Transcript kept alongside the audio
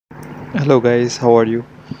Hello guys, how are you?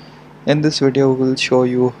 In this video we'll show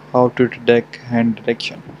you how to detect hand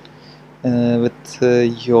detection with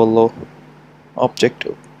YOLO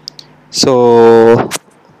objective. So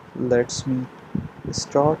let's me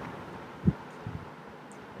start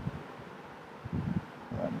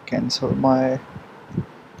and cancel my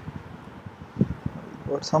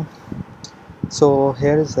some. So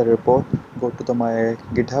here is the report. Go to my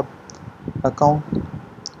GitHub account,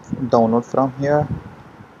 download from here.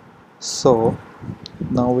 So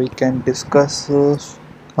now we can discuss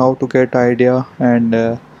how to get idea and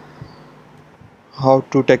how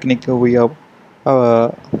to technically we uh,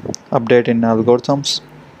 update in algorithms.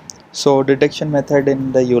 So detection method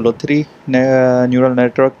in the YOLO3 neural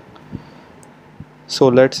network. So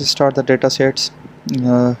let's start the datasets.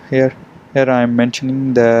 Here I am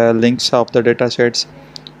mentioning the links of the datasets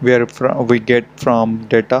where we get from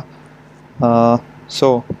data. Uh,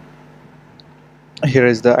 so here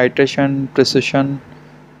is the iteration, precision,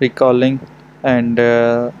 recalling, and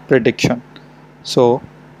prediction. So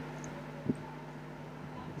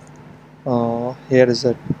here is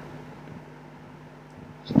a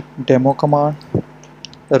demo command.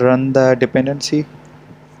 Run the dependency,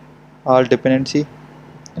 all dependency.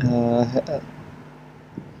 Uh,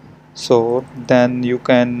 so then you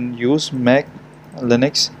can use Mac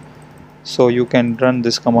Linux, so you can run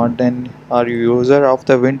this command. Then are you user of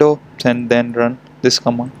the window, then run this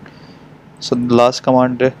command. So the last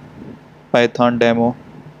command, python demo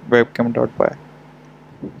webcam.py.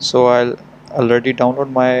 So I'll already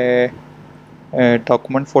download my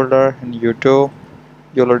document folder in YouTube.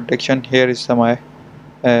 YOLO detection. Here is my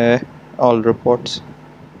uh, all reports.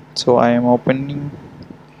 So I am opening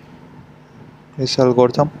this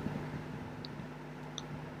algorithm.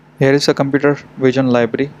 Here is a computer vision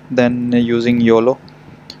library, then using YOLO.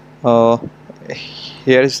 Uh,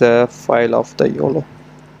 Here is the file of the YOLO.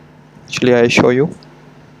 Actually, I show you.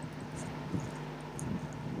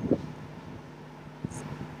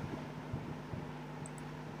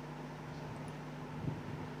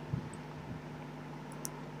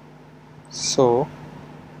 So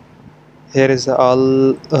here is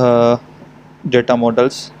all data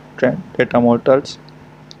models, trend data models.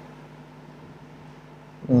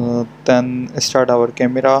 Then start our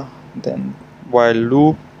camera, then while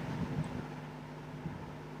loop.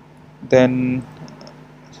 Then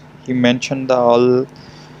he mentioned the all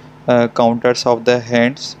counters of the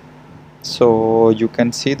hands, so you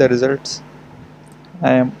can see the results.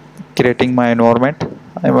 I am creating my environment.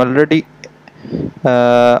 I'm already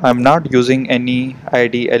I'm not using any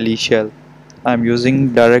IDLE shell. I'm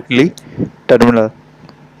using directly terminal.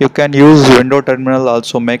 You can use window terminal,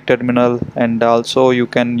 also Mac terminal, and also you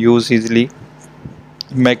can use easily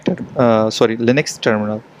Linux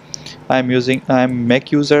terminal. I'm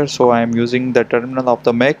Mac user, so I'm using the terminal of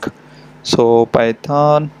the Mac. So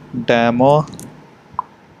python demo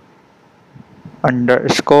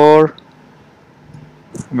underscore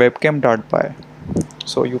webcam.py.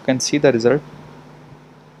 So you can see the result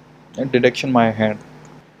and detection my hand.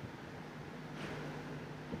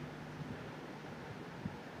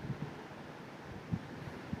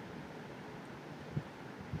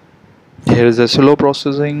 Here is a slow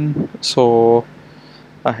processing. So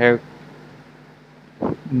I have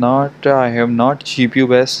not GPU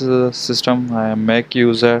based system. I am Mac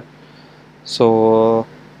user, so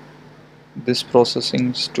this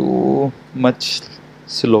processing is too much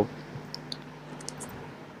slow.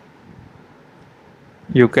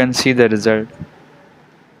 You can see the result.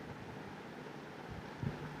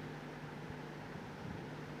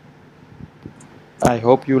 I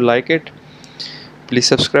hope you like it. Please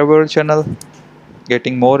subscribe our channel,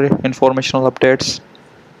 getting more informational updates.